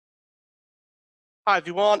Hi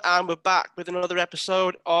everyone, and we're back with another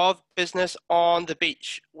episode of Business on the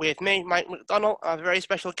Beach with me, Mike McDonald, and a very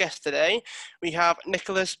special guest today. We have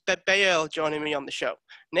Nicholas Bayerle joining me on the show.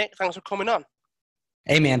 Nick, thanks for coming on.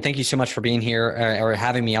 Hey man, thank you so much for being here or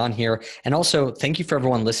having me on here. And also thank you for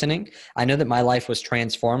everyone listening. I know that my life was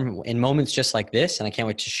transformed in moments just like this, and I can't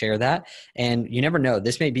wait to share that. And you never know,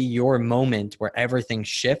 this may be your moment where everything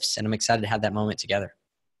shifts, and I'm excited to have that moment together.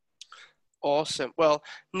 Awesome. Well,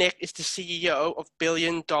 Nick is the CEO of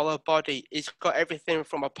Billion Dollar Body. He's got everything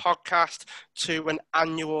from a podcast to an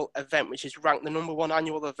annual event, which is ranked the number one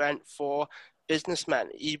annual event for businessmen.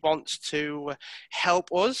 He wants to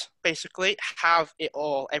help us basically have it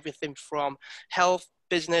all, everything from health,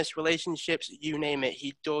 business, relationships, you name it.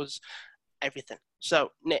 He does everything.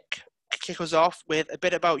 So, Nick, kick us off with a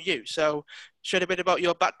bit about you. So, share a bit about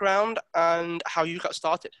your background and how you got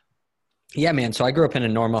started. Yeah, man. So I grew up in a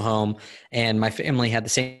normal home, and my family had the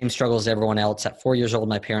same struggles as everyone else. At 4 years old,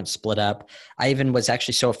 my parents split up. I even was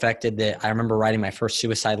actually so affected that I remember writing my first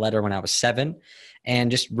suicide letter when I was 7,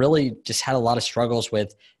 and just really just had a lot of struggles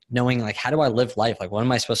with knowing, like, how do I live life? Like, what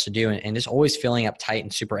am I supposed to do? And just always feeling uptight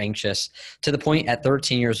and super anxious, to the point at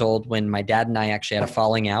 13 years old when my dad and I actually had a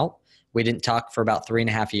falling out. We didn't talk for about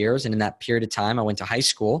 3.5 years. And in that period of time, I went to high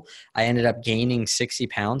school. I ended up gaining 60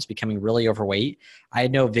 pounds, becoming really overweight. I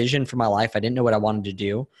had no vision for my life. I didn't know what I wanted to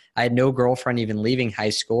do. I had no girlfriend even leaving high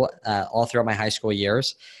school all throughout my high school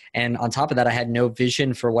years. And on top of that, I had no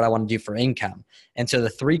vision for what I want to do for income. And so the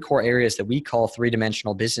three core areas that we call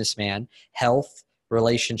three-dimensional businessman: health,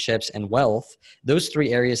 relationships, and wealth, those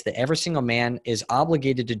three areas that every single man is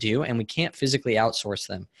obligated to do, and we can't physically outsource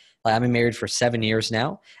them. Like, I've been married for 7 years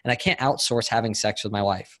now, and I can't outsource having sex with my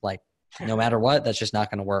wife. Like, no matter what, that's just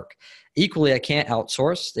not going to work. Equally, I can't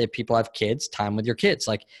outsource, if people have kids, time with your kids.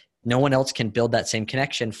 Like, no one else can build that same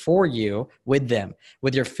connection for you with them.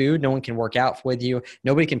 With your food, no one can work out with you.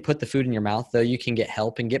 Nobody can put the food in your mouth, though you can get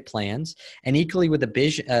help and get plans. And equally with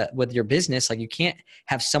with your business, like, you can't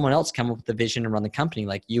have someone else come up with the vision and run the company.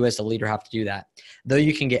 Like, you as the leader have to do that. Though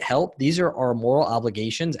you can get help, these are our moral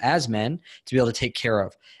obligations as men to be able to take care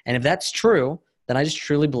of. And if that's true, then I just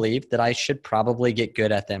truly believe that I should probably get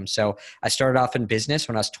good at them. So I started off in business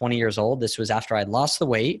when I was 20 years old. This was after I'd lost the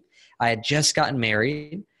weight. I had just gotten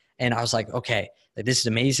married, and I was like, okay, like, this is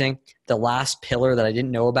amazing. The last pillar that I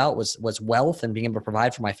didn't know about was wealth and being able to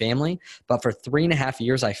provide for my family. But for 3.5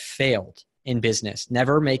 years, I failed in business,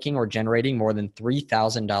 never making or generating more than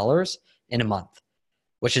 $3,000 in a month,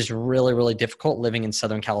 which is really, really difficult living in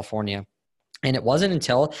Southern California. And it wasn't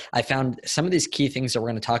until I found some of these key things that we're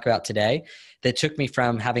going to talk about today that took me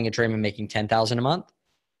from having a dream of making 10,000 a month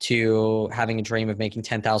to having a dream of making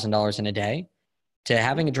 $10,000 in a day, to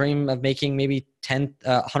having a dream of making maybe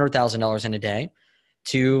 $100,000 in a day,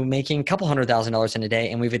 to making a couple $100,000 in a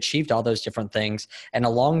day. And we've achieved all those different things. And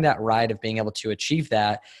along that ride of being able to achieve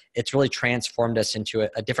that, it's really transformed us into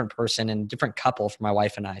a different person and a different couple for my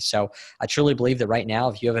wife and I. So I truly believe that right now,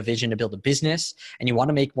 if you have a vision to build a business and you want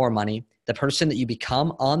to make more money, the person that you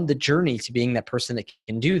become on the journey to being that person that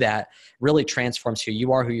can do that really transforms who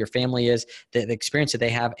you are, who your family is, the experience that they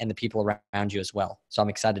have, and the people around you as well. So I'm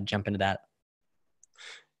excited to jump into that.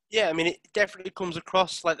 Yeah, I mean, it definitely comes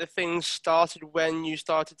across like the things started when you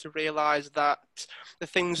started to realize that the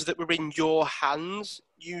things that were in your hands,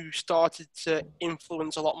 you started to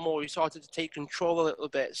influence a lot more. You started to take control a little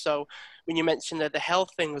bit. So when you mentioned the health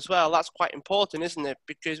thing as well, that's quite important, isn't it?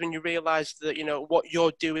 Because when you realize that, what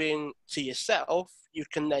you're doing to yourself, you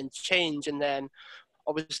can then change. And then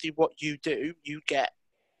obviously what you do, you get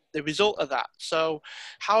the result of that. So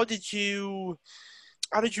how did you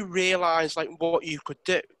how did you realize like what you could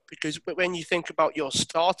do? Because when you think about your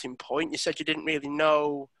starting point, you said you didn't really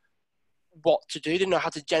know what to do, didn't know how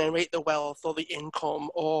to generate the wealth or the income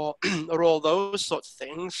or or all those sorts of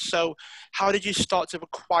things. So how did you start to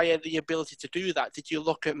acquire the ability to do that? Did you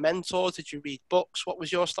look at mentors? Did you read books? What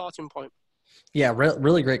was your starting point? Yeah,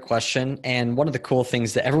 really great question. And one of the cool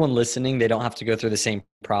things that everyone listening, they don't have to go through the same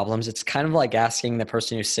problems. It's kind of like asking the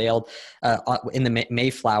person who sailed in the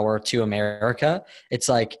Mayflower to America. It's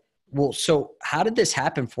like, well, so how did this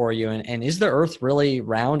happen for you? And is the earth really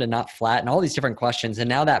round and not flat? And all these different questions. And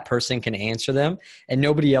now that person can answer them, and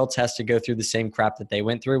nobody else has to go through the same crap that they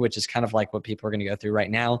went through, which is kind of like what people are going to go through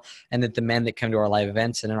right now. And that the men that come to our live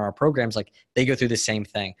events and in our programs, like, they go through the same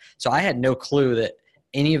thing. So I had no clue that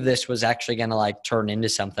any of this was actually going to like turn into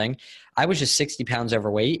something. I was just 60 pounds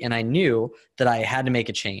overweight, and I knew that I had to make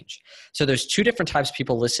a change. So there's two different types of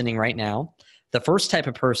people listening right now. The first type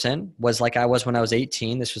of person was like I was when I was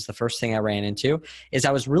 18. This was the first thing I ran into, is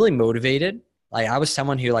I was really motivated. Like, I was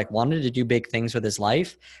someone who like wanted to do big things with his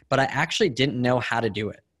life, but I actually didn't know how to do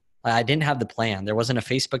it. I didn't have the plan. There wasn't a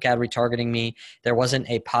Facebook ad retargeting me. There wasn't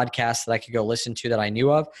a podcast that I could go listen to that I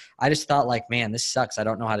knew of. I just thought like, man, this sucks. I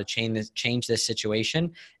don't know how to change this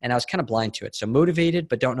situation. And I was kind of blind to it. So motivated,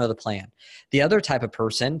 but don't know the plan. The other type of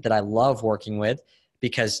person that I love working with,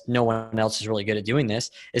 because no one else is really good at doing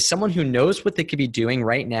this, is someone who knows what they could be doing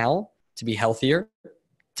right now to be healthier,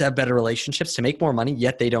 to have better relationships, to make more money,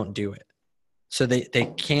 yet they don't do it. So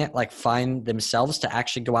they can't like find themselves to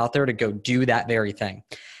actually go out there to go do that very thing.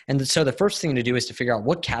 And so the first thing to do is to figure out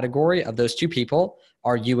what category of those two people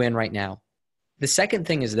are you in right now. The second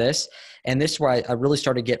thing is this, and this is where I really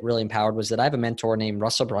started to get really empowered, was that I have a mentor named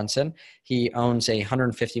Russell Brunson. He owns a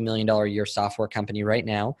 $150 million a year software company right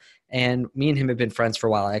now. And me and him have been friends for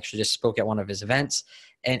a while. I actually just spoke at one of his events.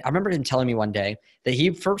 And I remember him telling me one day that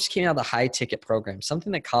he first came out of the high ticket program,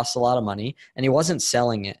 something that costs a lot of money, and he wasn't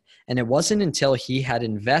selling it. And it wasn't until he had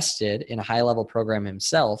invested in a high level program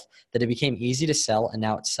himself that it became easy to sell. And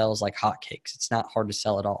now it sells like hotcakes. It's not hard to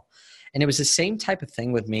sell at all. And it was the same type of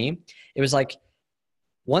thing with me. It was like,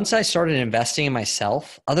 once I started investing in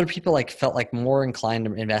myself, other people like felt like more inclined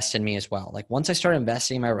to invest in me as well. Like once I started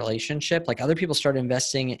investing in my relationship, like other people started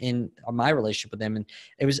investing in my relationship with them. And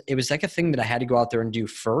it was like a thing that I had to go out there and do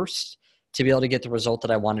first to be able to get the result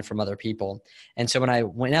that I wanted from other people. And so when I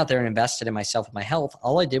went out there and invested in myself and my health,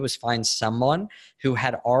 all I did was find someone who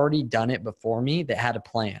had already done it before me that had a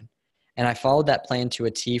plan. And I followed that plan to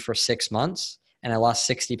a T for 6 months, and I lost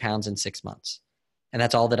 60 pounds in 6 months. And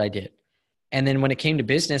that's all that I did. And then when it came to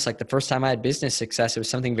business, like the first time I had business success, it was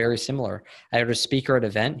something very similar. I had a speaker at an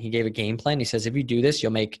event. He gave a game plan. He says, if you do this,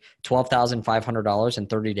 you'll make $12,500 in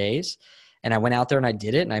 30 days. And I went out there and I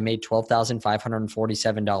did it, and I made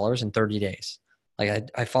 $12,547 in 30 days. Like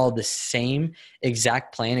I followed the same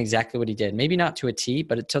exact plan, exactly what he did. Maybe not to a T,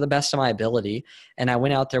 but to the best of my ability. And I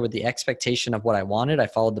went out there with the expectation of what I wanted. I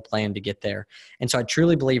followed the plan to get there. And so I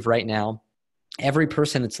truly believe right now, every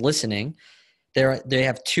person that's listening, they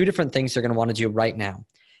have two different things they're going to want to do right now.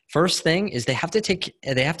 First thing is they have to take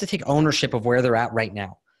ownership of where they're at right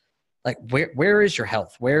now. Like where is your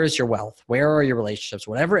health? Where is your wealth? Where are your relationships?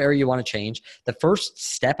 Whatever area you want to change, the first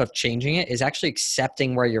step of changing it is actually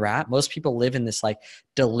accepting where you're at. Most people live in this like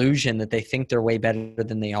delusion that they think they're way better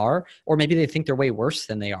than they are, or maybe they think they're way worse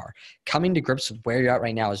than they are. Coming to grips with where you're at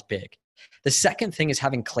right now is big. The second thing is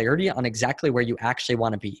having clarity on exactly where you actually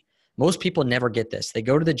want to be. Most people never get this. They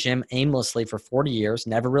go to the gym aimlessly for 40 years,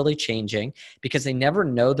 never really changing, because they never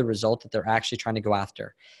know the result that they're actually trying to go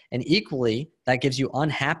after. And equally, that gives you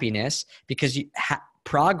unhappiness, because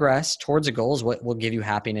progress towards a goal is what will give you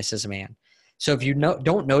happiness as a man. So if you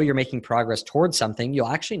don't know you're making progress towards something, you'll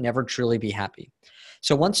actually never truly be happy.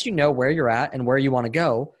 So once you know where you're at and where you want to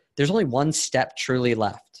go, there's only one step truly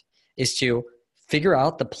left, is to figure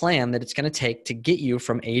out the plan that it's going to take to get you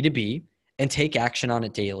from A to B and take action on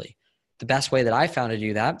it daily. The best way that I found to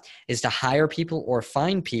do that is to hire people or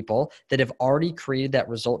find people that have already created that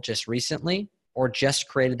result just recently, or just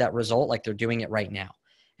created that result like they're doing it right now,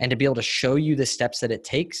 and to be able to show you the steps that it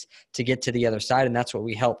takes to get to the other side. And that's what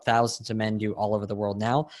we help thousands of men do all over the world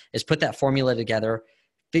now, is put that formula together,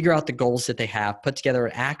 figure out the goals that they have, put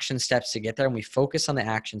together action steps to get there, and we focus on the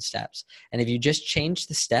action steps. And if you just change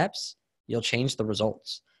the steps, you'll change the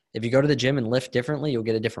results. If you go to the gym and lift differently, you'll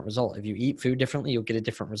get a different result. If you eat food differently, you'll get a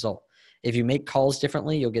different result. If you make calls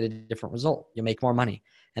differently, you'll get a different result. You'll make more money.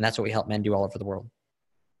 And that's what we help men do all over the world.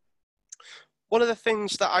 One of the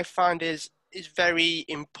things that I find is very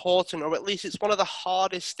important, or at least it's one of the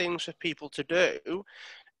hardest things for people to do,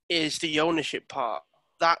 is the ownership part.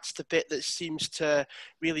 That's the bit that seems to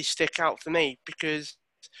really stick out for me, because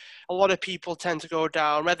a lot of people tend to go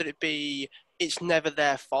down, whether it be it's never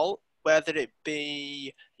their fault, whether it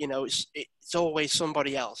be, it's always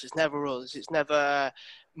somebody else. It's never us. It's never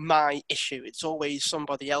my issue. It's always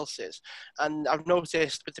somebody else's. And I've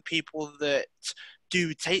noticed with the people that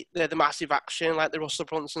do take the massive action, like the Russell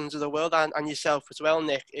Brunsons of the world, and yourself as well,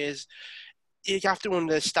 Nick, is you have to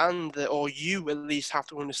understand that, or you at least have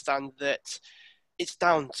to understand that it's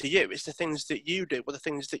down to you. It's the things that you do, or the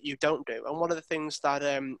things that you don't do. And one of the things that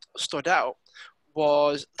stood out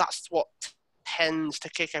was that's what tends to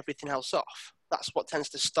kick everything else off. That's what tends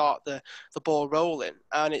to start the ball rolling.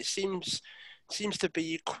 And it seems to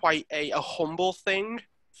be quite a humble thing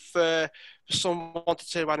for someone to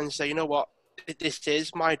turn around and say, you know what, this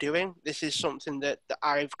is my doing. This is something that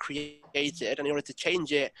I've created, and in order to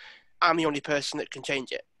change it, I'm the only person that can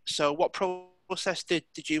change it. So what process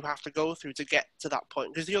did you have to go through to get to that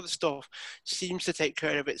point? Because the other stuff seems to take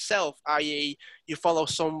care of itself, i.e. you follow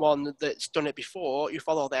someone that's done it before, you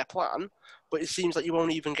follow their plan, but it seems like you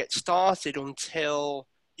won't even get started until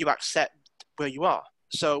you accept where you are.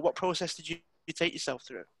 So what process did you take yourself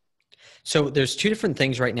through? So there's two different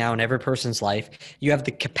things right now in every person's life. You have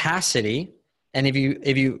the capacity, and if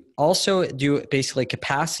you also do basically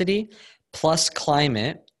capacity plus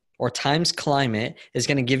climate or times climate is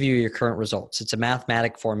going to give you your current results. It's a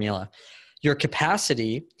mathematic formula. Your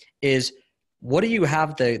capacity is what do you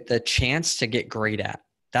have the chance to get great at?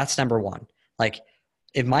 That's number one. Like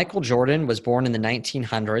if Michael Jordan was born in the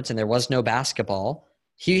 1900s and there was no basketball,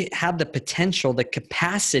 he had the potential, the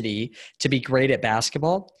capacity to be great at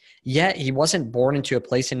basketball. Yet he wasn't born into a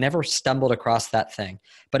place and never stumbled across that thing.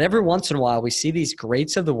 But every once in a while, we see these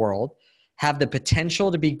greats of the world have the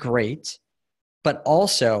potential to be great, but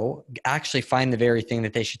also actually find the very thing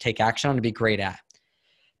that they should take action on to be great at.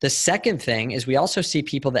 The second thing is we also see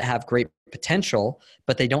people that have great potential,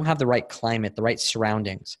 but they don't have the right climate, the right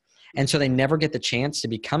surroundings. And so they never get the chance to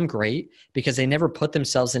become great because they never put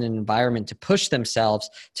themselves in an environment to push themselves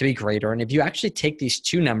to be greater. And if you actually take these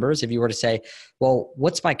two numbers, if you were to say, well,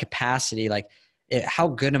 what's my capacity? Like, how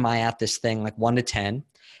good am I at this thing? Like 1 to 10.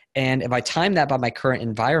 And if I time that by my current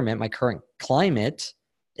environment, my current climate,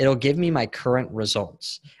 it'll give me my current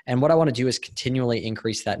results. And what I want to do is continually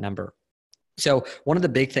increase that number. So one of the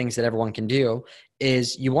big things that everyone can do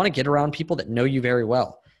is you want to get around people that know you very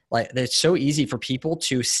well. Like it's so easy for people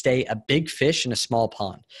to stay a big fish in a small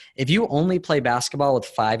pond. If you only play basketball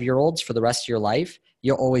with 5-year-olds for the rest of your life,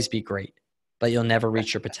 you'll always be great, but you'll never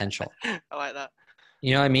reach your potential. I like that.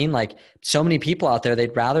 You know what I mean? Like so many people out there,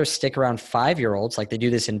 they'd rather stick around 5-year-olds. Like they do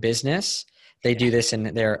this in business. They do this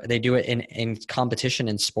they do it in competition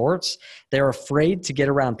in sports. They're afraid to get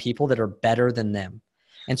around people that are better than them.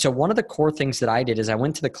 And so one of the core things that I did is I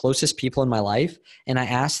went to the closest people in my life and I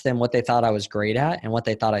asked them what they thought I was great at and what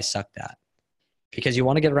they thought I sucked at. Because you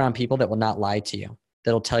want to get around people that will not lie to you,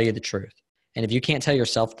 that'll tell you the truth. And if you can't tell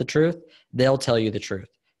yourself the truth, they'll tell you the truth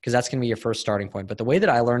because that's going to be your first starting point. But the way that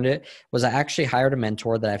I learned it was I actually hired a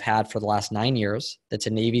mentor that I've had for the last 9 years. That's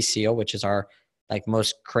a Navy SEAL, which is our like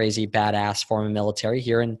most crazy badass form of military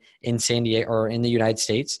here in San Diego or in the United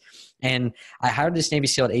States. And I hired this Navy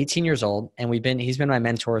SEAL at 18 years old, and he's been my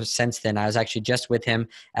mentor since then. I was actually just with him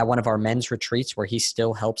at one of our men's retreats where he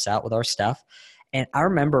still helps out with our stuff. And I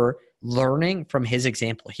remember learning from his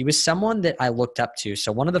example. He was someone that I looked up to.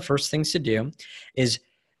 So one of the first things to do is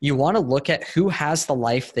you want to look at who has the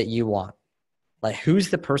life that you want. Like who's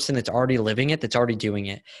the person that's already living it, that's already doing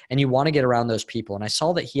it. And you want to get around those people. And I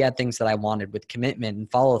saw that he had things that I wanted with commitment and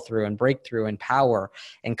follow through and breakthrough and power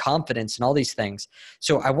and confidence and all these things.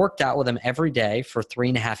 So I worked out with him every day for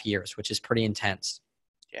 3.5 years, which is pretty intense.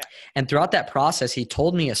 Yeah. And throughout that process, he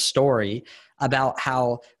told me a story about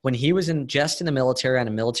how when he was just in the military on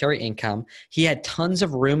a military income, he had tons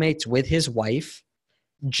of roommates with his wife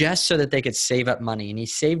just so that they could save up money. And he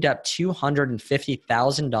saved up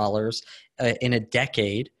 $250,000 in a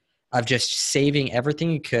decade of just saving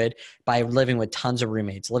everything he could by living with tons of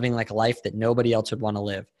roommates, living like a life that nobody else would want to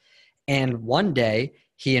live. And one day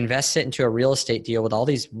he invests it into a real estate deal with all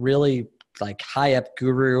these really like high up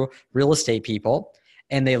guru real estate people.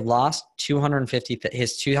 And they lost his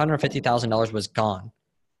 $250,000 was gone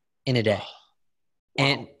in a day. Wow.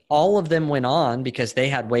 And all of them went on because they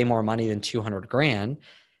had way more money than 200 grand.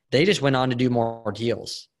 They just went on to do more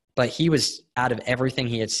deals. But he was out of everything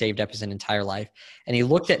he had saved up his entire life. And he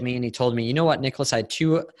looked at me and he told me, you know what, Nicholas, I had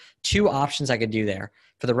two options I could do there.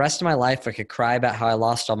 For the rest of my life, I could cry about how I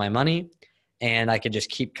lost all my money and I could just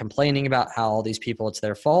keep complaining about how all these people, it's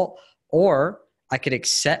their fault. Or I could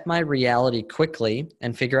accept my reality quickly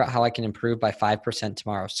and figure out how I can improve by 5%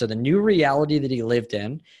 tomorrow. So the new reality that he lived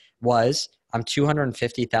in was I'm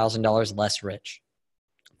 $250,000 less rich.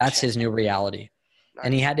 That's his new reality. Nice.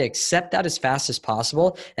 And he had to accept that as fast as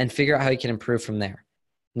possible and figure out how he can improve from there.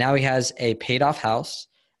 Now he has a paid off house,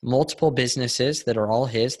 multiple businesses that are all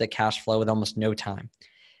his that cash flow with almost no time.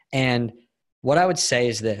 And what I would say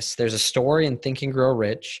is this. There's a story in Think and Grow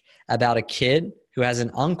Rich about a kid who has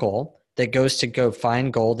an uncle that goes to go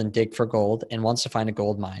find gold and dig for gold and wants to find a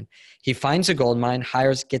gold mine. He finds a gold mine,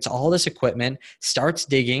 gets all this equipment, starts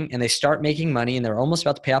digging, and they start making money, and they're almost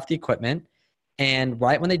about to pay off the equipment. And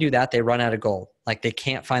right when they do that, they run out of gold. Like they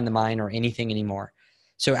can't find the mine or anything anymore.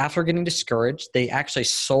 So after getting discouraged, they actually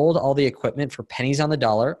sold all the equipment for pennies on the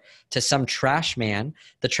dollar to some trash man.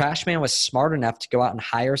 The trash man was smart enough to go out and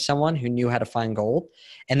hire someone who knew how to find gold.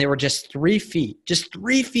 And they were just 3 feet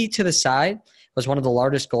to the side was one of the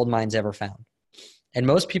largest gold mines ever found. And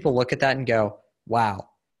most people look at that and go, wow,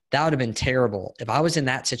 that would have been terrible. If I was in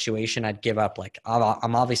that situation, I'd give up. Like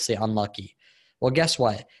I'm obviously unlucky. Well, guess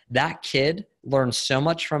what? That kid learned so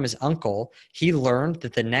much from his uncle. He learned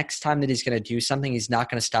that the next time that he's going to do something, he's not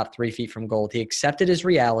going to stop 3 feet from gold. He accepted his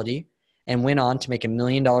reality and went on to make $1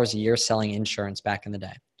 million a year selling insurance back in the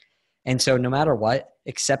day. And so no matter what,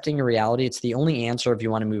 accepting your reality, it's the only answer if you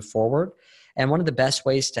want to move forward. And one of the best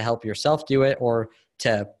ways to help yourself do it or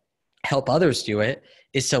to help others do it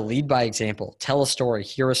is to lead by example. Tell a story,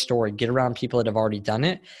 hear a story, get around people that have already done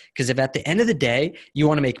it. Because if at the end of the day, you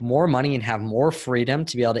want to make more money and have more freedom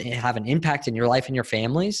to be able to have an impact in your life and your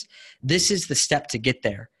families, this is the step to get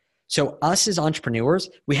there. So us as entrepreneurs,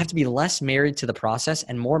 we have to be less married to the process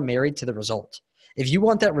and more married to the result. If you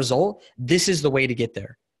want that result, this is the way to get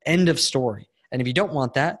there. End of story. And if you don't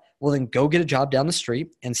want that, well, then go get a job down the street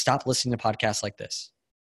and stop listening to podcasts like this.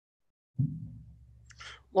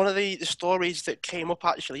 One of the stories that came up,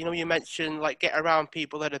 actually, you mentioned like get around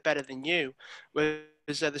people that are better than you, was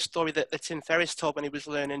the story that Tim Ferriss told when he was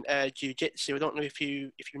learning jiu-jitsu. I don't know if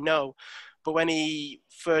you know, but when he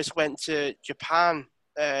first went to Japan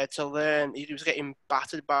to learn, he was getting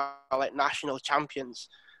battered by like national champions.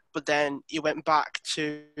 But then he went back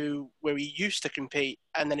to where he used to compete,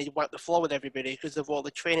 and then he wiped the floor with everybody because of all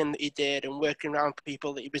the training that he did and working around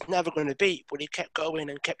people that he was never going to beat. But he kept going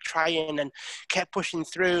and kept trying and kept pushing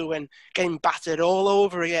through and getting battered all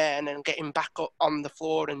over again and getting back up on the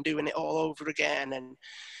floor and doing it all over again. And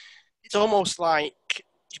it's almost like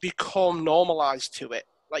you become normalized to it.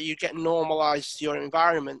 Like you get normalized to your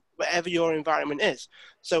environment, whatever your environment is.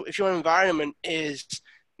 So if your environment is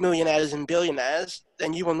millionaires and billionaires,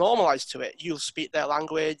 then you will normalize to it. You'll speak their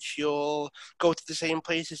language, you'll go to the same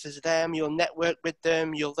places as them, you'll network with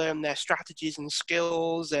them, you'll learn their strategies and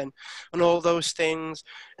skills and all those things.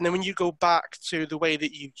 And then when you go back to the way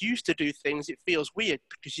that you used to do things, it feels weird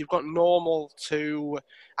because you've got normal to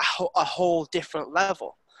a whole different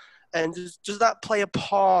level. And does that play a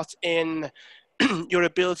part in your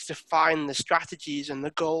ability to find the strategies and the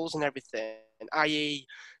goals and everything, i.e.,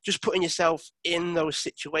 just putting yourself in those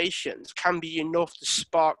situations can be enough to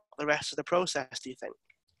spark the rest of the process, do you think?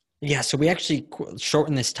 Yeah, so we actually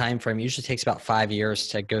shorten this time frame. It usually takes about 5 years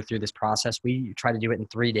to go through this process. We try to do it in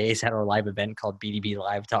 3 days at our live event called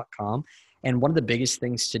bdblive.com. And one of the biggest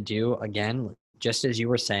things to do, again, just as you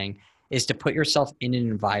were saying, is to put yourself in an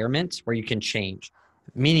environment where you can change.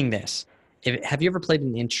 Meaning this, have you ever played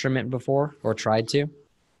an instrument before or tried to?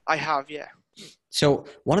 I have, yeah. So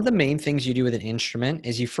one of the main things you do with an instrument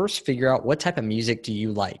is you first figure out what type of music do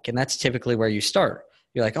you like. And that's typically where you start.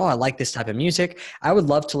 You're like, oh, I like this type of music. I would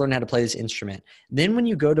love to learn how to play this instrument. Then when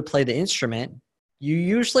you go to play the instrument, you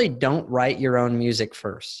usually don't write your own music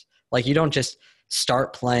first. Like you don't just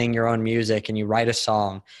start playing your own music and you write a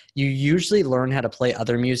song. You usually learn how to play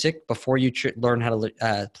other music before you learn how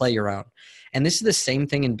to play your own. And this is the same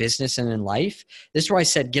thing in business and in life. This is why I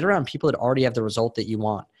said get around people that already have the result that you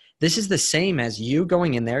want. This is the same as you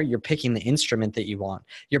going in there, you're picking the instrument that you want.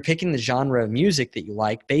 You're picking the genre of music that you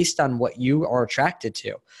like based on what you are attracted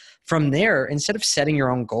to. From there, instead of setting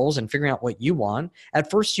your own goals and figuring out what you want,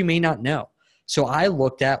 at first you may not know. So I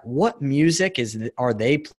looked at what music are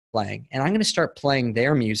they playing, and I'm going to start playing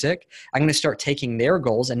their music. I'm going to start taking their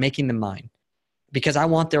goals and making them mine because I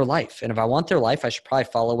want their life. And if I want their life, I should probably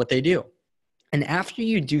follow what they do. And after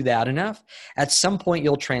you do that enough, at some point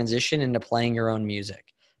you'll transition into playing your own music.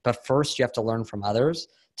 But first, you have to learn from others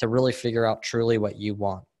to really figure out truly what you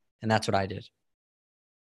want. And that's what I did.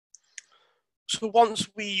 So once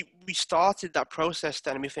we started that process,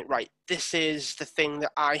 then we think, right, this is the thing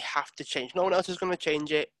that I have to change. No one else is going to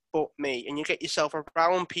change it but me. And you get yourself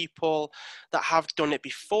around people that have done it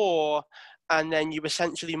before, and then you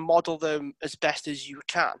essentially model them as best as you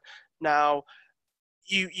can. Now,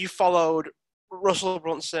 you followed Russell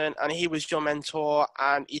Brunson, and he was your mentor,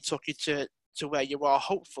 and he took you to where you are.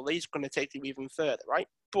 Hopefully he's going to take you even further, right?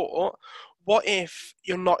 But what if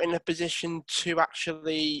you're not in a position to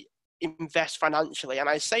actually invest financially? And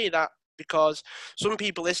I say that because some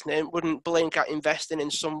people listening wouldn't blink at investing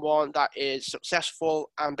in someone that is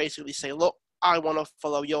successful and basically say, look, I want to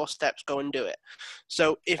follow your steps, go and do it.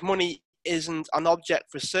 So if money isn't an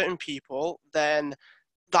object for certain people, then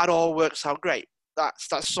that all works out great.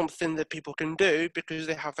 That's something that people can do because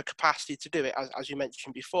they have the capacity to do it, as you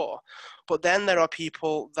mentioned before. But then there are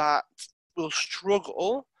people that will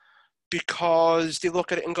struggle because they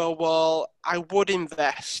look at it and go, well, I would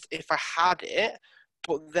invest if I had it,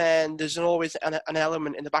 but then there's always an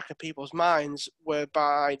element in the back of people's minds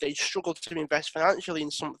whereby they struggle to invest financially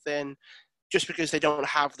in something just because they don't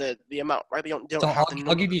have the amount, right? They don't So have the I'll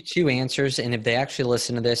number. give you two answers. And if they actually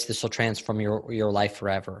listen to this, this will transform your life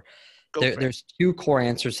forever. Go for it. There's two core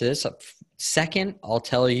answers to this. Second, I'll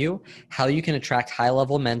tell you how you can attract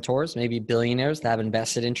high-level mentors, maybe billionaires that have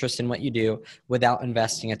invested interest in what you do without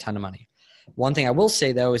investing a ton of money. One thing I will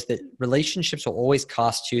say, though, is that relationships will always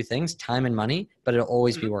cost two things, time and money, but it'll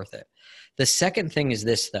always be worth it. The second thing is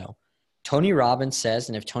this, though. Tony Robbins says,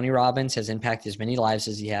 and if Tony Robbins has impacted as many lives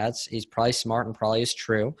as he has, he's probably smart and probably is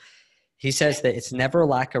true. He says that it's never a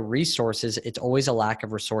lack of resources. It's always a lack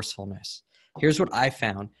of resourcefulness. Here's what I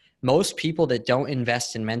found. Most people that don't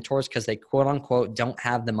invest in mentors because they quote unquote don't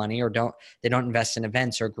have the money or they don't invest in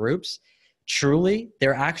events or groups, truly,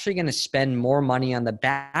 they're actually going to spend more money on the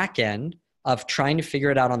back end of trying to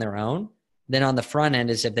figure it out on their own than on the front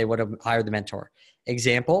end as if they would have hired the mentor.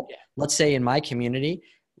 Example, let's say in my community,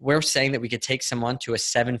 we're saying that we could take someone to a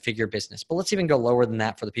 7-figure business, but let's even go lower than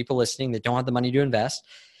that for the people listening that don't have the money to invest.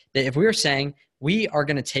 That if we were saying we are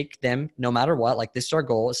going to take them no matter what, like this is our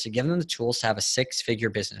goal, is to give them the tools to have a 6-figure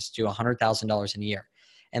business, do $100,000 in a year.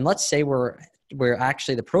 And let's say we're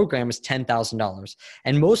actually the program is $10,000.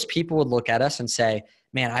 And most people would look at us and say,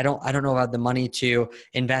 man, I don't know about the money to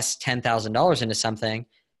invest $10,000 into something,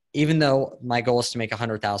 even though my goal is to make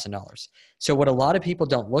 $100,000. So what a lot of people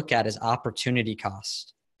don't look at is opportunity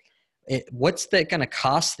cost. What's that going to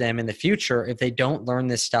cost them in the future if they don't learn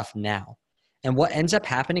this stuff now? And what ends up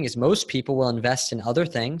happening is most people will invest in other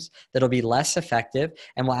things that'll be less effective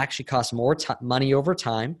and will actually cost more money over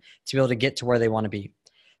time to be able to get to where they want to be.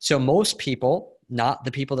 So most people, not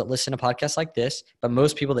the people that listen to podcasts like this, but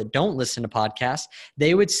most people that don't listen to podcasts,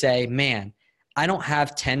 they would say, man, I don't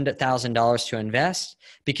have $10,000 to invest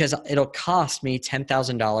because it'll cost me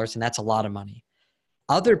 $10,000 and that's a lot of money.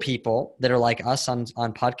 Other people that are like us on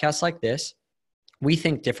podcasts like this, we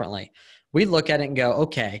think differently. We look at it and go,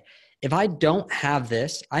 okay, if I don't have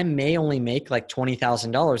this, I may only make like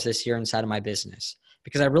 $20,000 this year inside of my business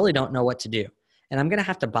because I really don't know what to do. And I'm going to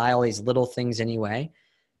have to buy all these little things anyway.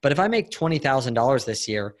 But if I make $20,000 this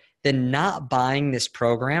year, then not buying this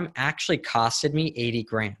program actually costed me 80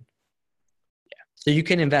 grand. So you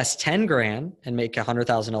can invest 10 grand and make a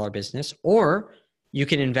 $100,000 business, or you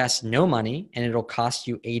can invest no money and it'll cost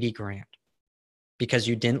you 80 grand because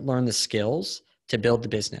you didn't learn the skills to build the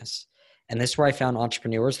business. And this is where I found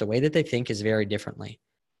entrepreneurs, the way that they think is very differently.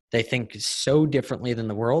 They think so differently than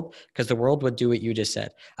the world because the world would do what you just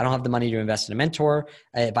said. I don't have the money to invest in a mentor.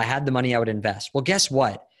 If I had the money, I would invest. Well, guess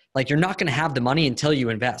what? Like, you're not going to have the money until you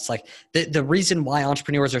invest. Like, the reason why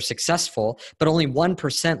entrepreneurs are successful, but only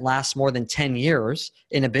 1% lasts more than 10 years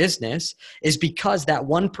in a business is because that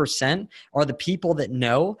 1% are the people that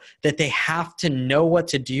know that they have to know what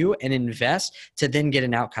to do and invest to then get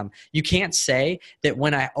an outcome. You can't say that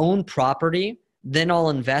when I own property, then I'll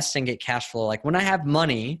invest and get cash flow. Like, when I have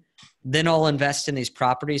money, then I'll invest in these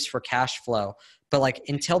properties for cash flow. But like,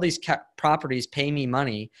 until these properties pay me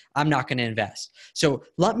money, I'm not going to invest. So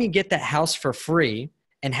let me get that house for free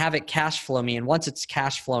and have it cash flow me. And once it's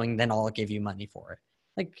cash flowing, then I'll give you money for it.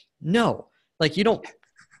 Like, no, like you don't,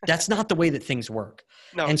 that's not the way that things work.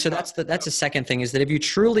 No, and so that's the second thing is that if you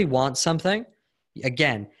truly want something,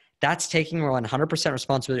 again, that's taking 100%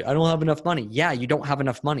 responsibility. I don't have enough money. Yeah, you don't have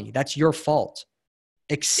enough money. That's your fault.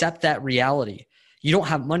 Accept that reality. You don't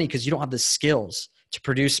have money because you don't have the skills to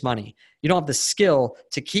produce money. You don't have the skill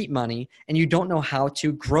to keep money, and you don't know how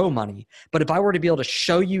to grow money. But if I were to be able to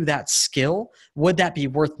show you that skill, would that be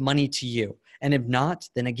worth money to you? And if not,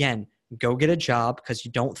 then again, go get a job because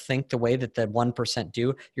you don't think the way that the 1%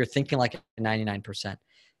 do. You're thinking like 99%.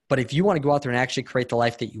 But if you want to go out there and actually create the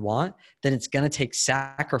life that you want, then it's going to take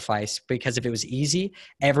sacrifice, because if it was easy,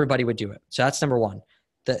 everybody would do it. So that's number one.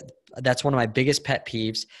 That's one of my biggest pet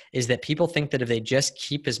peeves is that people think that if they just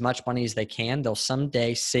keep as much money as they can, they'll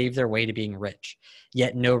someday save their way to being rich.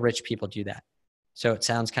 Yet no rich people do that. So it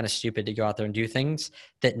sounds kind of stupid to go out there and do things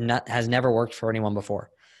that has never worked for anyone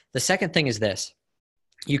before. The second thing is this.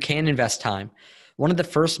 You can invest time. One of the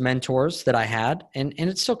first mentors that I had, and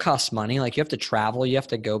it still costs money. Like, you have to travel, you have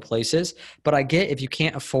to go places. But I get if you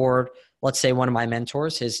can't afford, let's say one of my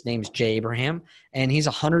mentors, his name's Jay Abraham, and he's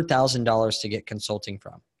 $100,000 to get consulting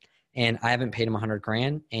from. And I haven't paid him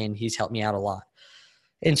 $100,000, and he's helped me out a lot.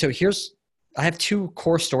 And so I have two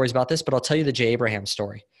core stories about this, but I'll tell you the Jay Abraham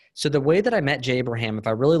story. So the way that I met Jay Abraham, if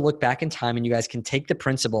I really look back in time, and you guys can take the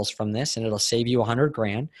principles from this and it'll save you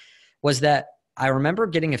 $100,000, was that I remember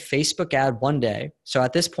getting a Facebook ad one day. So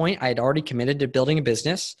at this point, I had already committed to building a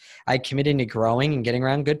business. I had committed to growing and getting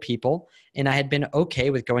around good people. And I had been okay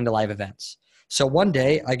with going to live events. So one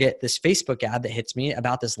day I get this Facebook ad that hits me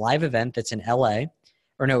about this live event that's in LA,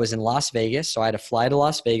 or no, it was in Las Vegas. So I had to fly to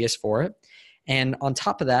Las Vegas for it. And on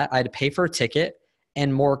top of that, I had to pay for a ticket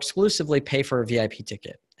and more exclusively pay for a VIP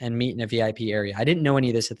ticket and meet in a VIP area. I didn't know any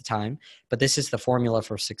of this at the time, but this is the formula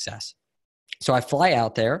for success. So I fly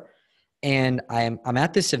out there. And I'm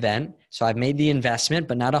at this event, so I've made the investment,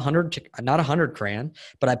 but not $100,000,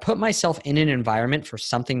 but I put myself in an environment for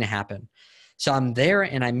something to happen. So I'm there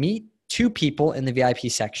and I meet two people in the VIP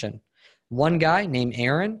section. One guy named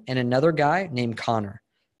Aaron and another guy named Connor.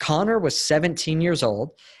 Connor was 17 years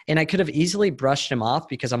old, and I could have easily brushed him off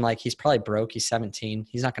because I'm like, he's probably broke. He's 17.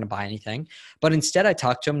 He's not going to buy anything. But instead, I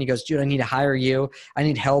talked to him and he goes, dude, I need to hire you. I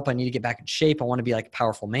need help. I need to get back in shape. I want to be like a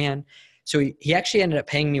powerful man. So he actually ended up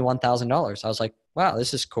paying me $1,000. I was like, wow,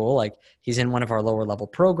 this is cool. Like, he's in one of our lower level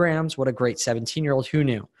programs. What a great 17-year-old. Who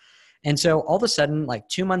knew? And so all of a sudden, like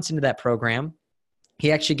 2 months into that program,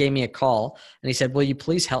 he actually gave me a call and he said, will you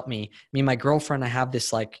please help me? Me and my girlfriend, I have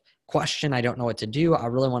this like question. I don't know what to do. I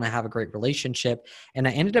really want to have a great relationship. And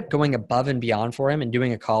I ended up going above and beyond for him and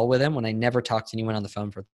doing a call with him when I never talked to anyone on the phone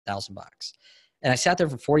for $1,000. And I sat there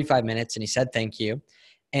for 45 minutes and he said, thank you.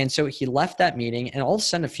 And so he left that meeting, and all of a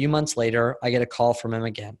sudden, a few months later, I get a call from him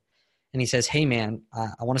again. And he says, hey, man,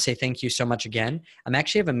 I want to say thank you so much again. I'm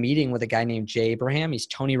actually have a meeting with a guy named Jay Abraham. He's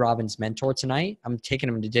Tony Robbins' mentor tonight. I'm taking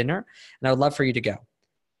him to dinner, and I would love for you to go.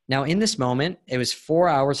 Now, in this moment, it was 4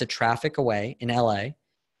 hours of traffic away in LA.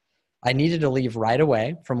 I needed to leave right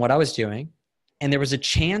away from what I was doing. And there was a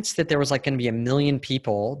chance that there was like going to be 1 million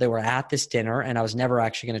people that were at this dinner, and I was never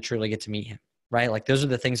actually going to truly get to meet him, right? Like those are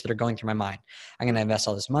the things that are going through my mind. I'm going to invest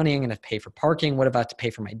all this money. I'm going to pay for parking. What about to pay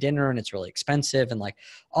for my dinner? And it's really expensive. And like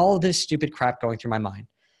all of this stupid crap going through my mind.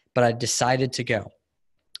 But I decided to go.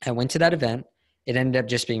 I went to that event. It ended up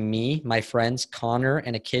just being me, my friends, Connor,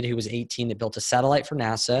 and a kid who was 18 that built a satellite for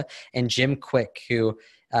NASA, and Jim Quick, who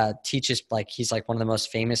teaches, like, he's like one of the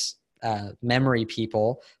most famous memory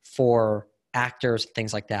people for actors,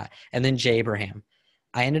 things like that. And then Jay Abraham.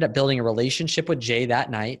 I ended up building a relationship with Jay that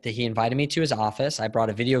night that he invited me to his office. I brought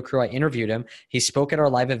a video crew. I interviewed him. He spoke at our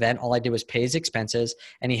live event. All I did was pay his expenses,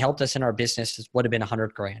 and he helped us in our business. It would have been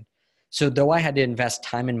 $100,000. So though I had to invest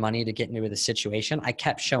time and money to get into the situation, I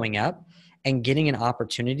kept showing up and getting an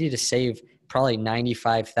opportunity to save probably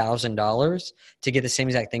 $95,000 to get the same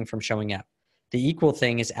exact thing from showing up. The equal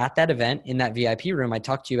thing is at that event in that VIP room, I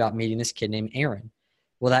talked to you about meeting this kid named Aaron.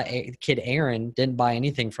 Well, that kid Aaron didn't buy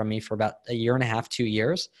anything from me for about a year and a half, 2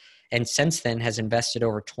 years. And since then has invested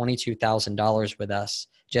over $22,000 with us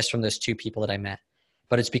just from those two people that I met.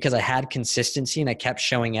 But it's because I had consistency and I kept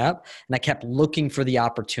showing up and I kept looking for the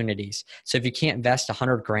opportunities. So if you can't invest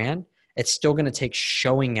 $100,000, it's still going to take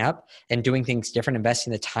showing up and doing things different,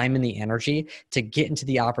 investing the time and the energy to get into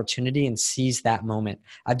the opportunity and seize that moment.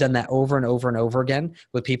 I've done that over and over and over again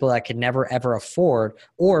with people that I could never, ever afford,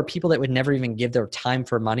 or people that would never even give their time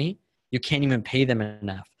for money. You can't even pay them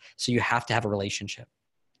enough. So you have to have a relationship.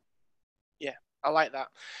 Yeah, I like that.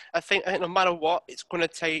 I think no matter what, it's going to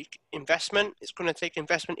take investment. It's going to take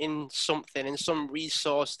investment in something, in some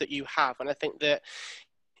resource that you have. And I think that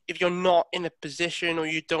if you're not in a position or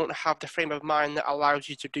you don't have the frame of mind that allows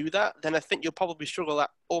you to do that, then I think you'll probably struggle at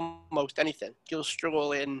almost anything. You'll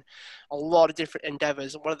struggle in a lot of different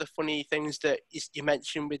endeavors. And one of the funny things that you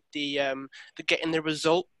mentioned with the getting the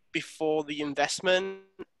result before the investment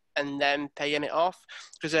and then paying it off,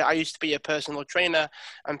 because I used to be a personal trainer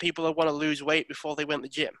and people want to lose weight before they went to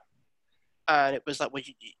the gym. And it was like, well,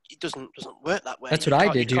 it doesn't work that way. That's what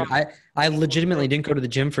I did, dude. I legitimately didn't go to the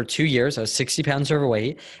gym for 2 years. I was 60 pounds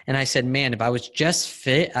overweight. And I said, man, if I was just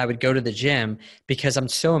fit, I would go to the gym because I'm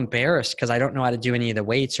so embarrassed because I don't know how to do any of the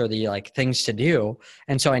weights or the like things to do.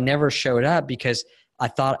 And so I never showed up because I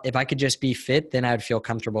thought if I could just be fit, then I would feel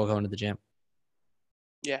comfortable going to the gym.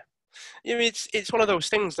 Yeah. I mean, it's one of those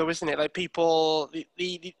things, though, isn't it? Like people,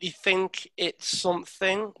 they think it's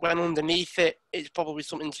something when underneath it, it's probably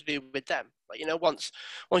something to do with them. Like, you know, once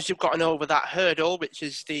you've gotten over that hurdle, which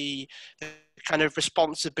is the kind of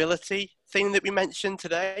responsibility thing that we mentioned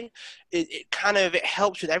today, it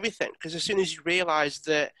helps with everything, because as soon as you realise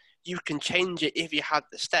that you can change it if you had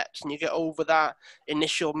the steps and you get over that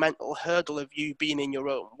initial mental hurdle of you being in your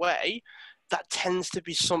own way, that tends to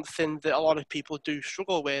be something that a lot of people do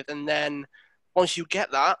struggle with. And then once you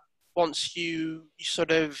get that, once you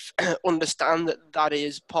sort of understand that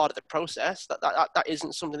is part of the process, that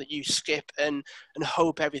isn't something that you skip and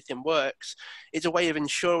hope everything works. It's a way of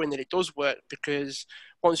ensuring that it does work, because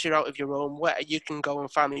once you're out of your own way, you can go and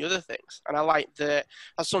find the other things. And I like that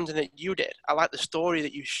that's something that you did. I like the story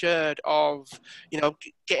that you shared of, you know,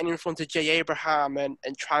 getting in front of Jay Abraham and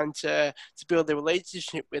trying to build a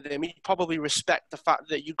relationship with him. He'd probably respect the fact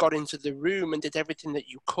that you got into the room and did everything that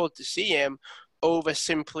you could to see him, over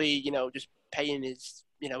simply, you know, just paying his,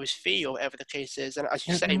 you know, his fee or whatever the case is. And as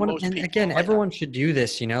you say, most And people again, like everyone should do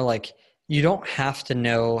this, you know, like you don't have to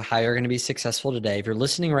know how you're going to be successful today. If you're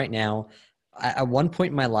listening right now, at one point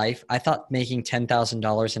in my life, I thought making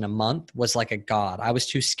 $10,000 in a month was like a god. I was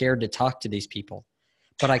too scared to talk to these people,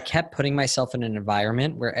 but I kept putting myself in an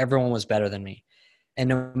environment where everyone was better than me. And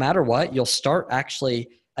no matter what, you'll start actually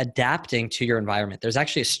adapting to your environment. There's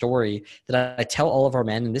actually a story that I tell all of our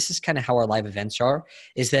men, and this is kind of how our live events are,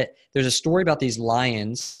 is that there's a story about these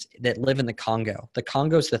lions that live in the Congo. The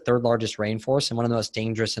Congo is the third largest rainforest and one of the most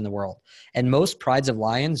dangerous in the world. And most prides of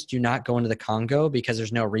lions do not go into the Congo because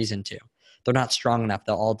there's no reason to. They're not strong enough.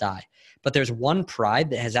 They'll all die. But there's one pride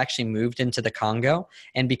that has actually moved into the Congo,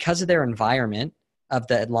 and because of their environment of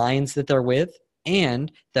the lions that they're with,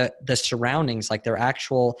 and the surroundings, like the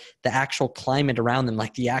actual climate around them,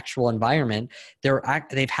 like the actual environment,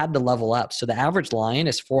 they've had to level up. So the average lion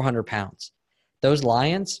is 400 pounds. Those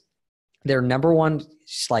lions, their number one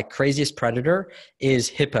like craziest predator is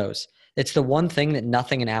hippos. It's the one thing that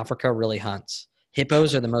nothing in Africa really hunts.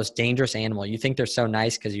 Hippos are the most dangerous animal. You think they're so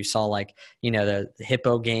nice because you saw like, the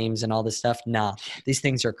hippo games and all this stuff. Nah, these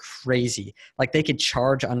things are crazy. Like they could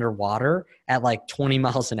charge underwater at like 20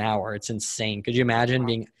 miles an hour. It's insane. Could you imagine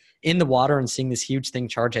being in the water and seeing this huge thing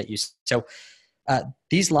charge at you? So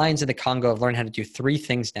these lions in the Congo have learned how to do three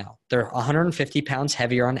things now. They're 150 pounds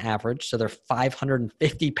heavier on average. So they're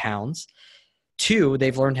 550 pounds. Two,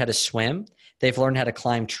 they've learned how to swim. They've learned how to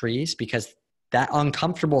climb trees because that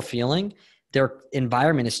uncomfortable feeling, their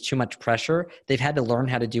environment is too much pressure. They've had to learn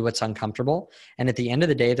how to do what's uncomfortable. And at the end of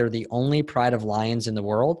the day, they're the only pride of lions in the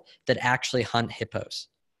world that actually hunt hippos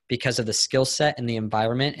because of the skill set and the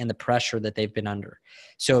environment and the pressure that they've been under.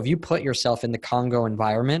 So if you put yourself in the Congo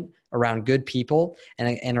environment around good people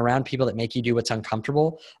and around people that make you do what's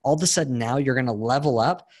uncomfortable, all of a sudden now you're going to level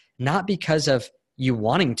up, not because of you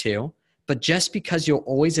wanting to, but just because you'll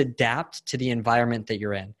always adapt to the environment that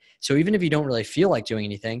you're in. So even if you don't really feel like doing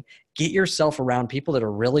anything, get yourself around people that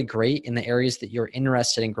are really great in the areas that you're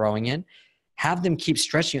interested in growing in. Have them keep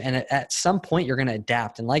stretching you. And at some point, you're going to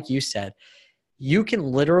adapt. And like you said, you can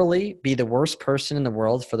literally be the worst person in the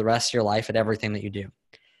world for the rest of your life at everything that you do.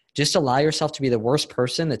 Just allow yourself to be the worst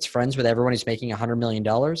person that's friends with everyone who's making $100 million,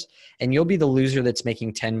 and you'll be the loser that's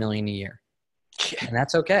making $10 million a year. And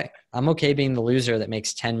that's okay. I'm okay being the loser that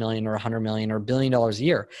makes 10 million or 100 million or $1 billion a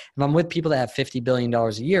year. If I'm with people that have $50 billion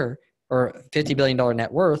a year or $50 billion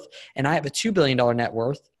net worth, and I have a $2 billion net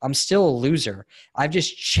worth, I'm still a loser. I've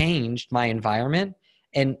just changed my environment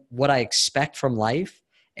and what I expect from life.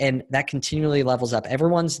 And that continually levels up.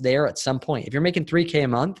 Everyone's there at some point. If you're making $3K a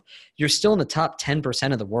month, you're still in the top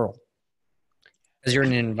 10% of the world because you're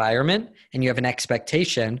in an environment and you have an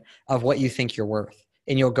expectation of what you think you're worth.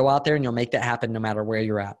 And you'll go out there and you'll make that happen no matter where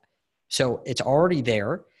you're at. So it's already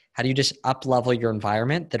there. How do you just up level your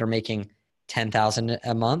environment that are making 10,000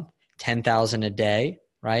 a month, 10,000 a day,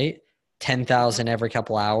 right? 10,000 every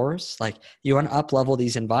couple hours. Like you want to up level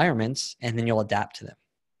these environments and then you'll adapt to them.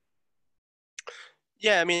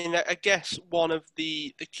 Yeah, I mean, I guess one of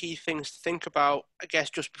the key things to think about, I guess,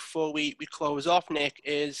 just before we close off, Nick,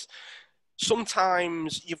 is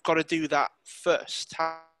sometimes you've got to do that first,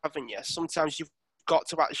 haven't you? Sometimes you've got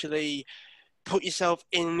to actually put yourself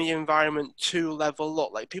in the environment to level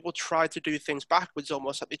up. Like people try to do things backwards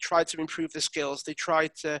almost, like they try to improve their skills. They try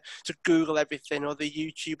to Google everything or the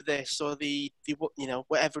YouTube this or the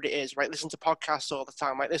whatever it is, right? Listen to podcasts all the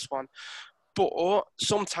time like this one. But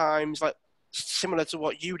sometimes, like similar to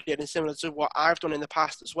what you did and similar to what I've done in the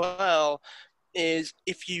past as well, is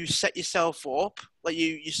if you set yourself up, like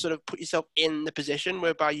you sort of put yourself in the position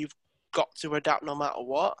whereby you've got to adapt no matter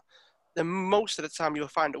what, then most of the time you'll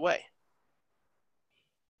find a way.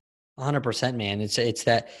 100%, man. It's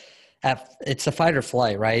that it's the fight or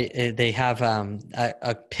flight, right? They have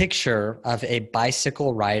a picture of a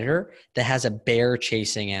bicycle rider that has a bear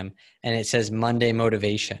chasing him, and it says Monday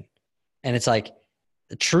motivation. And it's like,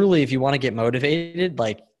 truly, if you want to get motivated,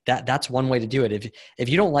 like that's one way to do it. If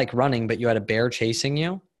you don't like running, but you had a bear chasing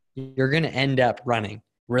you, you're going to end up running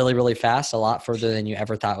really, really fast, a lot further than you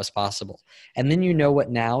ever thought was possible. And then you know what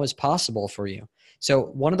now is possible for you. So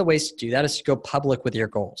one of the ways to do that is to go public with your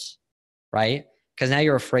goals, right? Because now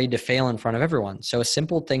you're afraid to fail in front of everyone. So a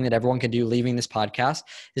simple thing that everyone can do leaving this podcast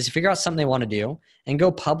is to figure out something they want to do and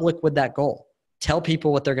go public with that goal. Tell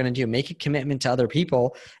people what they're going to do. Make a commitment to other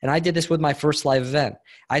people. And I did this with my first live event.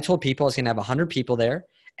 I told people I was going to have 100 people there,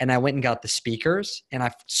 and I went and got the speakers, and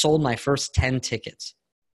I sold my first 10 tickets.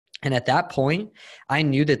 And at that point, I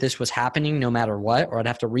knew that this was happening no matter what, or I'd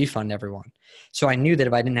have to refund everyone. So I knew that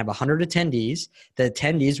if I didn't have 100 attendees, the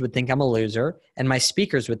attendees would think I'm a loser, and my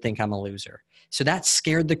speakers would think I'm a loser. So that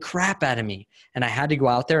scared the crap out of me. And I had to go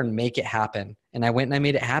out there and make it happen. And I went and I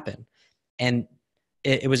made it happen. And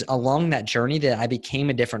it was along that journey that I became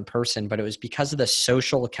a different person, but it was because of the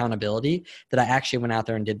social accountability that I actually went out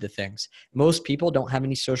there and did the things. Most people don't have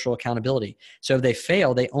any social accountability. So if they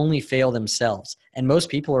fail, they only fail themselves. And most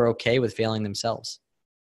people are okay with failing themselves.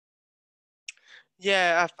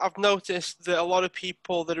 Yeah, I've noticed that a lot of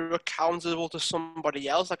people that are accountable to somebody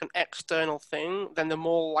else, like an external thing, then they're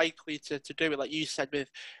more likely to do it. Like you said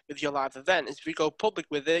with your live event, is if you go public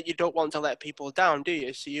with it, you don't want to let people down, do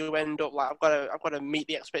you? So you end up like I've got to meet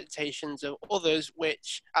the expectations of others,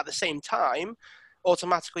 which at the same time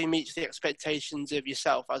automatically meets the expectations of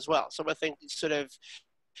yourself as well. So I think it's sort of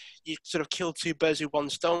you sort of kill two birds with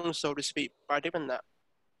one stone, so to speak, by doing that.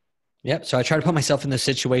 Yep. So I try to put myself in those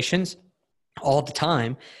situations all the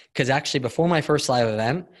time because actually before my first live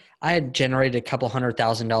event, I had generated a couple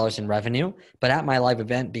 $100,000 in revenue. But at my live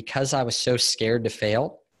event, because I was so scared to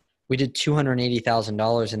fail, we did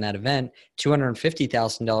 $280,000 in that event,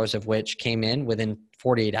 $250,000 of which came in within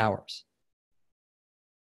 48 hours.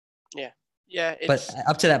 Yeah, yeah, But it's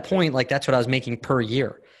up to that point, like that's what I was making per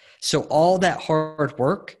year. So all that hard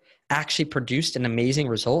work actually produced an amazing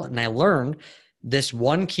result. And I learned this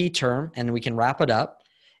one key term, and we can wrap it up,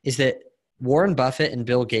 is that Warren Buffett and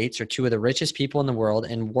Bill Gates are two of the richest people in the world,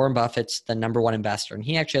 and Warren Buffett's the number one investor. And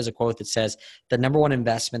he actually has a quote that says, the number one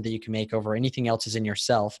investment that you can make over anything else is in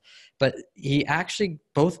yourself. But he actually,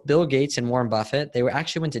 both Bill Gates and Warren Buffett, they were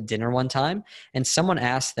actually went to dinner one time, and someone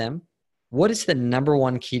asked them, what is the number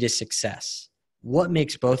one key to success? What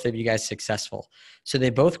makes both of you guys successful? So they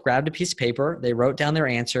both grabbed a piece of paper, they wrote down their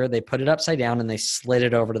answer, they put it upside down, and they slid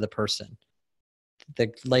it over to the person.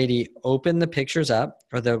 The lady opened the pictures up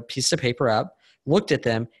or the piece of paper up, looked at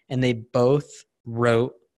them, and they both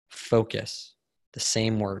wrote focus, the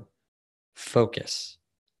same word, focus.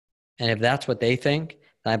 And if that's what they think,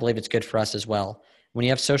 then I believe it's good for us as well. When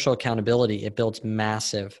you have social accountability, it builds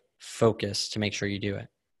massive focus to make sure you do it.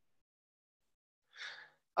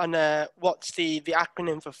 and what's the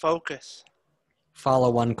acronym for focus? Follow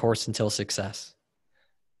one course until success.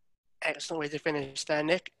 Excellent way to finish there,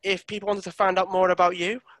 Nick. If people wanted to find out more about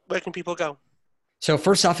you, where can people go? So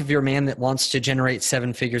first off, if you're a man that wants to generate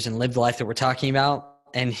 7 figures and live the life that we're talking about,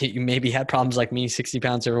 and you maybe had problems like me, 60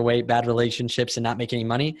 pounds overweight, bad relationships, and not making any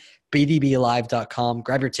money, bdblive.com,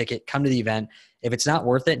 grab your ticket, come to the event. If it's not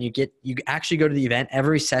worth it and you actually go to the event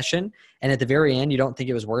every session, and at the very end, you don't think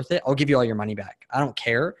it was worth it, I'll give you all your money back. I don't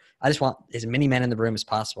care. I just want as many men in the room as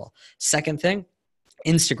possible. Second thing,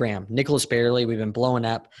 Instagram, Nicholas Bayerle. We've been blowing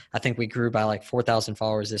up. I think we grew by like 4,000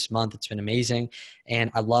 followers this month. It's been amazing. And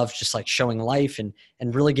I love just like showing life and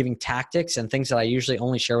really giving tactics and things that I usually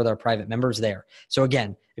only share with our private members there. So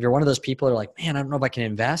again, if you're one of those people that are like, man, I don't know if I can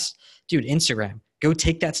invest, dude, Instagram, go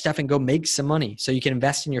take that stuff and go make some money so you can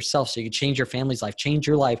invest in yourself, so you can change your family's life, change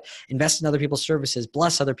your life, invest in other people's services,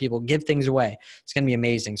 bless other people, give things away. It's going to be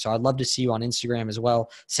amazing. So I'd love to see you on Instagram as well.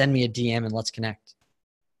 Send me a DM and let's connect.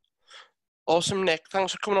 Awesome, Nick.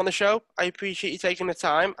 Thanks for coming on the show. I appreciate you taking the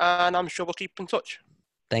time, and I'm sure we'll keep in touch.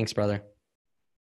 Thanks, brother.